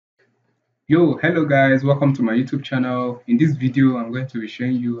Yo, hello guys, welcome to my YouTube channel. In this video, I'm going to be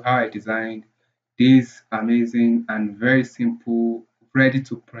showing you how I designed this amazing and very simple ready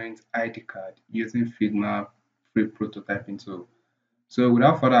to print ID card using Figma free prototyping tool. So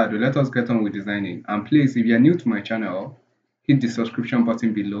without further ado, let us get on with designing. And please, if you are new to my channel, hit the subscription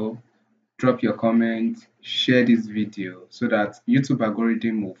button below, drop your comment, share this video so that YouTube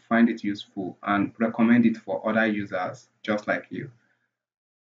algorithm will find it useful and recommend it for other users just like you.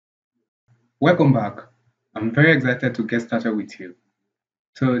 Welcome back. I'm very excited to get started with you.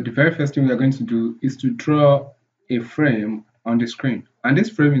 So the very first thing we are going to do is to draw a frame on the screen. And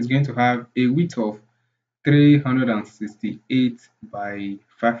this frame is going to have a width of 368 by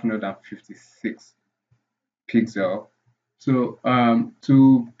 556 pixel. So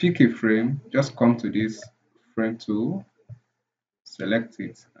to pick a frame, just come to this frame tool, select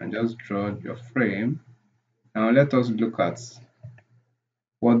it, and just draw your frame. Now let us look at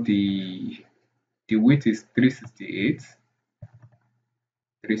what the width is 368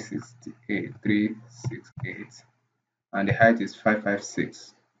 368 and the height is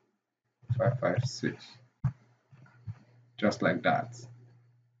 556 just like that.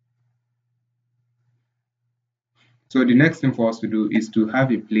 So the next thing for us to do is to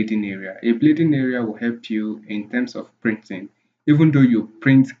have a bleeding area. A bleeding area will help you in terms of printing. Even though you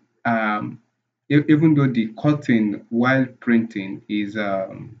print even though the cutting while printing is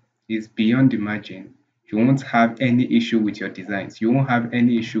beyond the margin, you won't have any issue with your designs. You won't have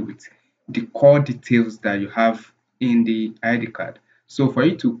any issue with the core details that you have in the ID card. So for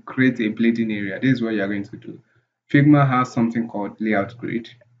you to create a bleeding area, this is what you're going to do. Figma has something called layout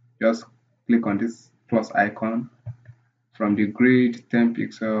grid. Just click on this plus icon. From the grid 10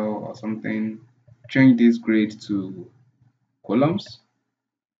 pixel or something, change this grid to columns,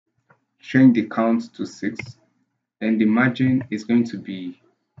 change the count to 6, and the margin is going to be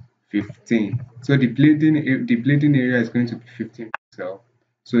 15. So the bleeding area is going to be 15 pixel.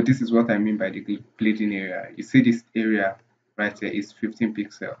 So this is what I mean by the bleeding area. You see this area right here is 15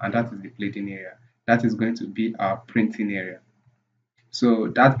 pixel, and that is the bleeding area. That is going to be our printing area. So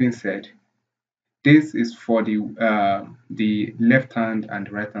that being said, this is for the left hand and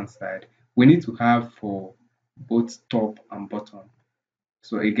right hand side. We need to have for both top and bottom.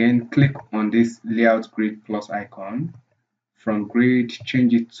 So again, click on this layout grid plus icon. From grid,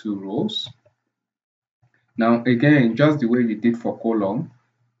 change it to rows. Now again, just the way you did for column,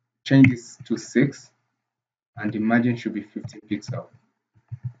 change this to 6 and the margin should be 15 pixel.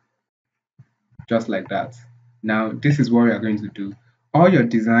 Just like that. Now this is what we are going to do. All your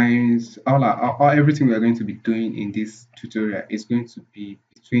designs, all everything we are going to be doing in this tutorial is going to be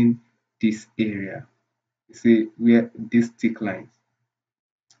between this area. You see where these thick lines.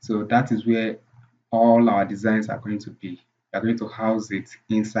 So that is where all our designs are going to be. We are going to house it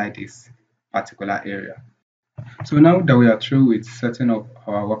inside this particular area. So now that we are through with setting up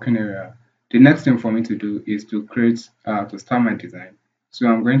our working area, the next thing for me to do is to start my design. So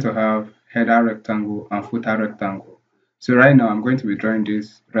I'm going to have header rectangle and footer rectangle. So right now I'm going to be drawing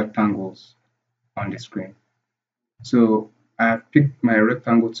these rectangles on the screen. So I've picked my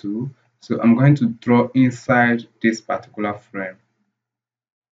rectangle tool. So I'm going to draw inside this particular frame.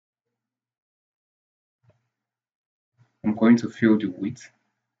 I'm going to fill the width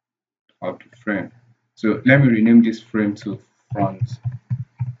of the frame. So let me rename this frame to front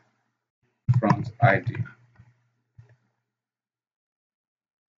ID.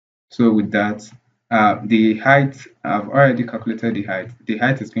 So with that, the height, I've already calculated the height. The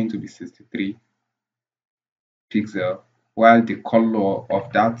height is going to be 63 pixel, while the color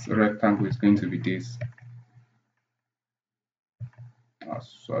of that rectangle is going to be this.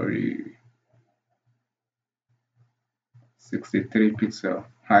 Sorry, 63 pixel.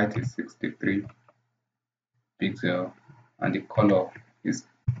 Height is 63 pixel, and the color is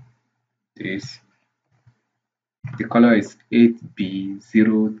this. The color is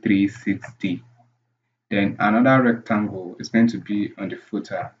 8B036D. Then another rectangle is going to be on the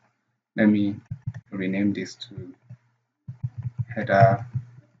footer. Let me rename this to header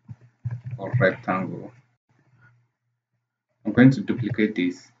or rectangle. I'm going to duplicate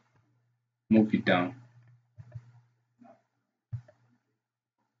this, move it down.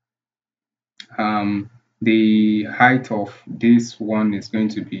 The height of this one is going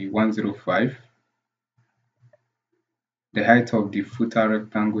to be 105. The height of the footer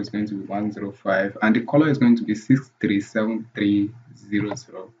rectangle is going to be 105, and the color is going to be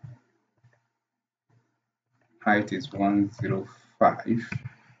 637300. Height is 105.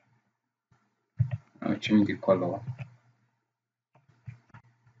 I'll change the color.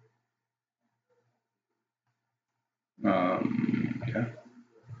 Yeah.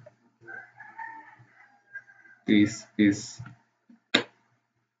 is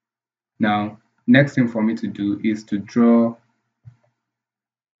now. Next thing for me to do is to draw,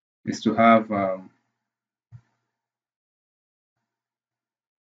 is to have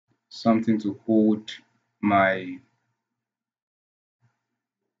something to hold my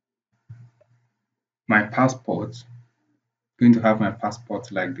passport. Going to have my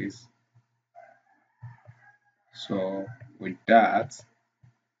passport like this. So with that,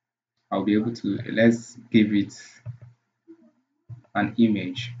 I'll be able to, let's give it an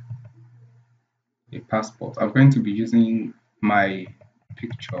image, a passport. I'm going to be using my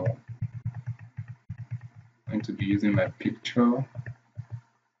picture. I'm going to be using my picture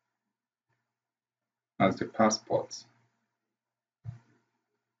as the passport.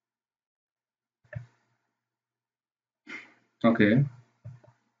 Okay,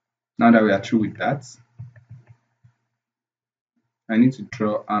 now that we are through with that, I need to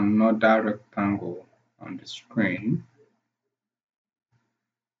draw another rectangle on the screen.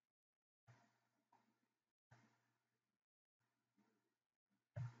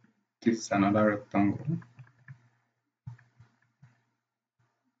 This is another rectangle.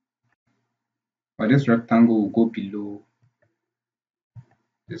 But this rectangle will go below,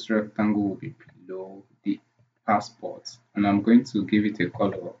 this rectangle will be below the passport, and I'm going to give it a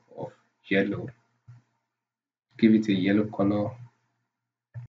color of yellow. Give it a yellow color.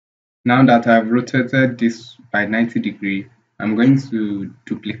 Now that I've rotated this by 90 degrees, I'm going to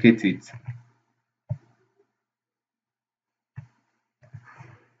duplicate it.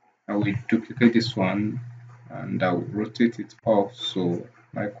 I will duplicate this one and I will rotate it also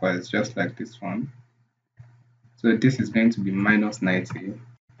likewise, just like this one. So this is going to be minus 90,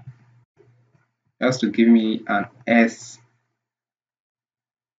 just to give me an S,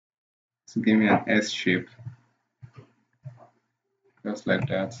 to give me an S shape, just like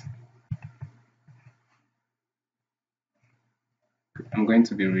that. I'm going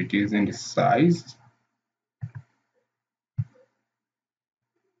to be reducing the size.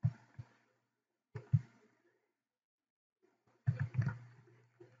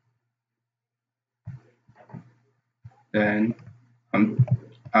 Then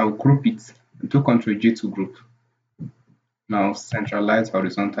I'll group it. Do Ctrl G to group. Now centralize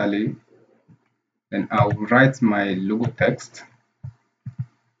horizontally. Then I'll write my logo text.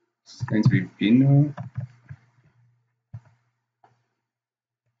 It's going to be Bino.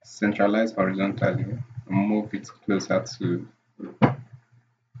 Centralize horizontally and move it closer to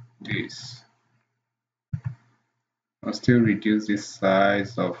this. I'll still reduce the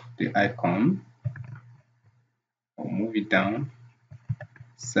size of the icon. I'll move it down.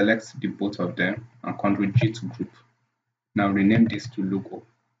 Select the both of them and Ctrl G to group. Now rename this to logo.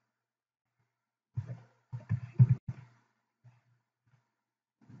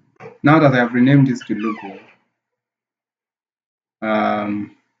 Now that I've renamed this to logo, I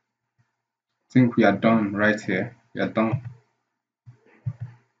think we are done right here. We are done.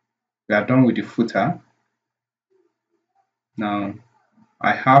 We are done with the footer. Now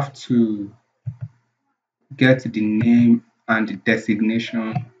I have to get the name and the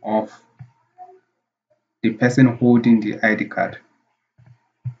designation of the person holding the ID card.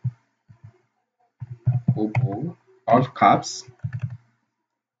 Obo, all caps.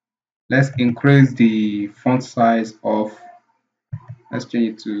 Let's increase the font size of, let's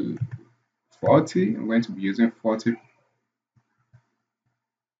change it to 40. I'm going to be using 40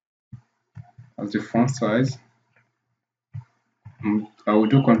 as the font size. I will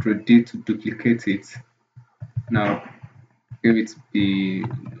do Ctrl D to duplicate it. Now give it the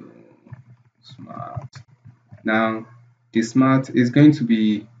smart. Now the smart is going to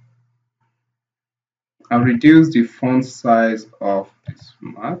be, I'll reduce the font size of the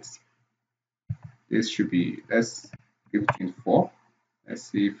smart. This should be, let's give it 24. Let's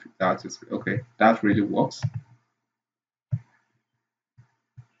see if that is okay. That really works.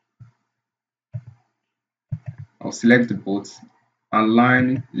 I'll select the both and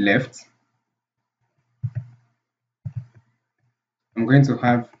line left. I'm going to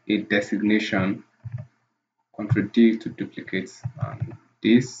have a designation, Ctrl D to duplicate, and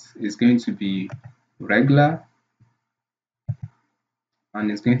this is going to be regular and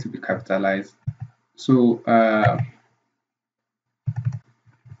it's going to be capitalized. So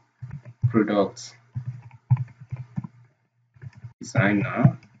product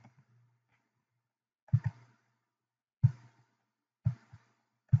designer,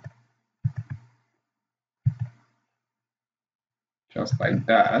 just like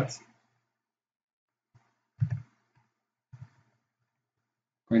that.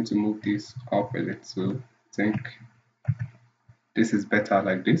 Going to move this up a little. I think this is better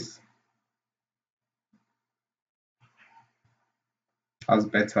like this. That's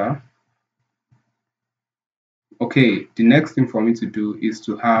better. Okay, the next thing for me to do is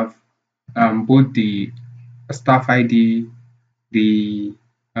to have both the staff ID, the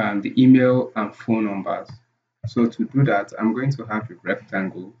email and phone numbers. So to do that, I'm going to have a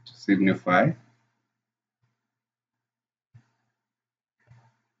rectangle to signify.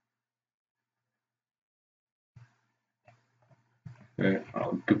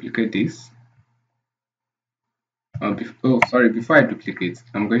 I'll duplicate this. Sorry, before I duplicate,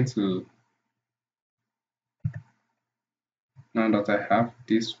 I'm going to, now that I have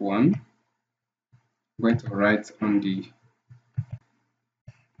this one, I'm going to write on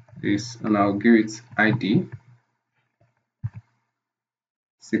this and I'll give it ID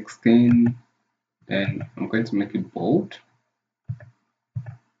 16. Then I'm going to make it bold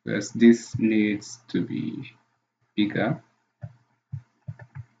because this needs to be bigger.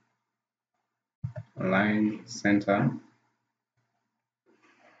 Align center.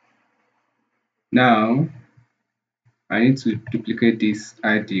 Now I need to duplicate this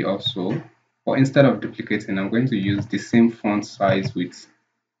ID also, but instead of duplicating, I'm going to use the same font size with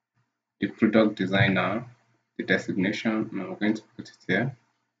the product designer, the designation, and I'm going to put it here.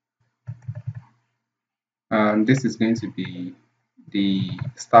 This is going to be the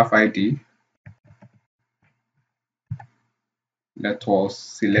staff ID. Let us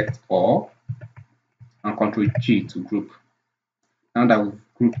select all and Ctrl G to group. Now that we've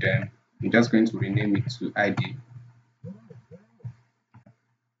grouped them, I'm just going to rename it to ID.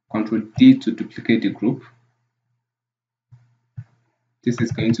 Ctrl D to duplicate the group. This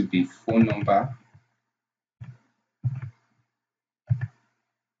is going to be phone number.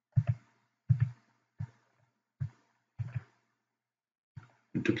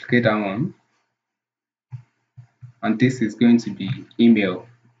 Duplicate that one. And this is going to be email.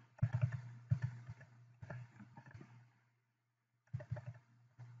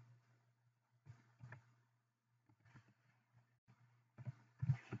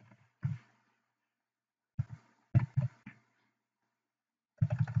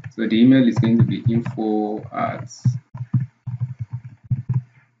 So the email is going to be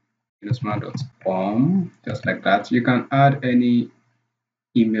info@illustrator.com, just like that. You can add any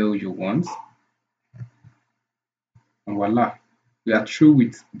email you want. And voila, we are through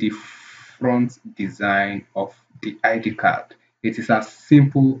with the front design of the ID card. It is as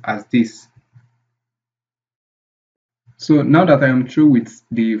simple as this. So now that I am through with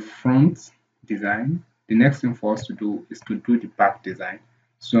the front design, the next thing for us to do is to do the back design.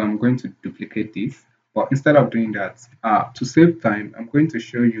 So I'm going to duplicate this, but instead of doing that, to save time, I'm going to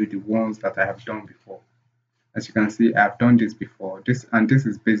show you the ones that I have done before. As you can see, I've done this before. This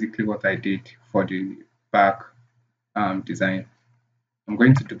is basically what I did for the back design. I'm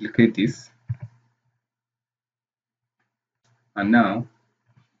going to duplicate this, and now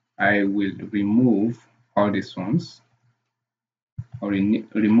I will remove all these ones, or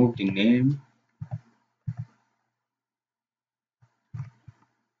remove the name,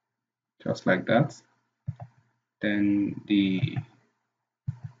 just like that. Then these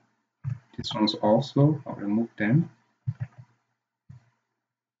ones also, I'll remove them.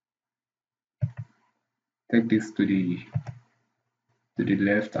 Take this to the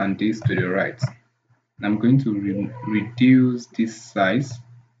left and this to the right. I'm going to reduce this size,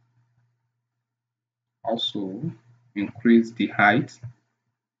 also increase the height.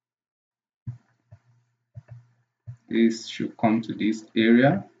 This should come to this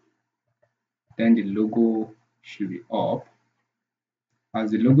area, then the logo should be up.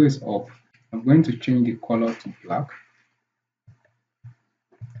 As the logo is up, I'm going to change the color to black,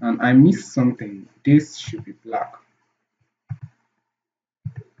 and I missed something. This should be black.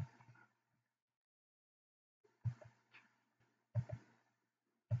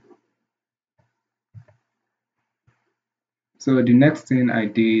 So the next thing I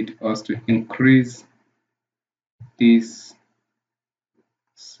did was to increase this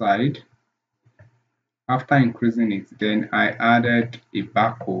side. After increasing it, then I added a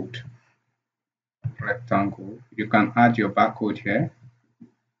barcode rectangle. You can add your barcode here.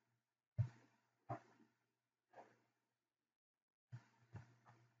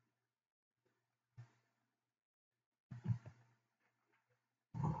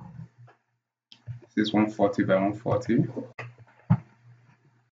 This is 140 by 140,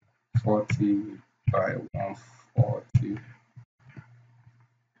 40 by 140.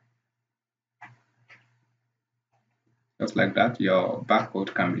 Just like that, your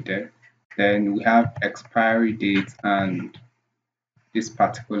barcode can be there. Then we have expiry date and this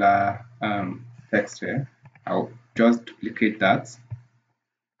particular text here. I'll just duplicate that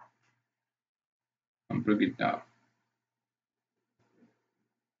and bring it down.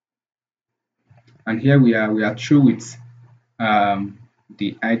 And here we are through with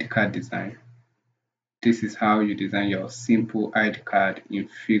the ID card design. This is how you design your simple ID card in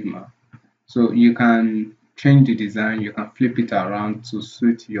Figma. So you can change the design, you can flip it around to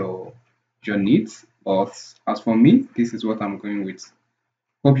suit your needs. But as for me, this is what I'm going with.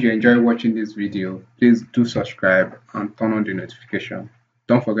 Hope you enjoy watching this video. Please do subscribe and turn on the notification.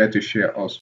 Don't forget to share also.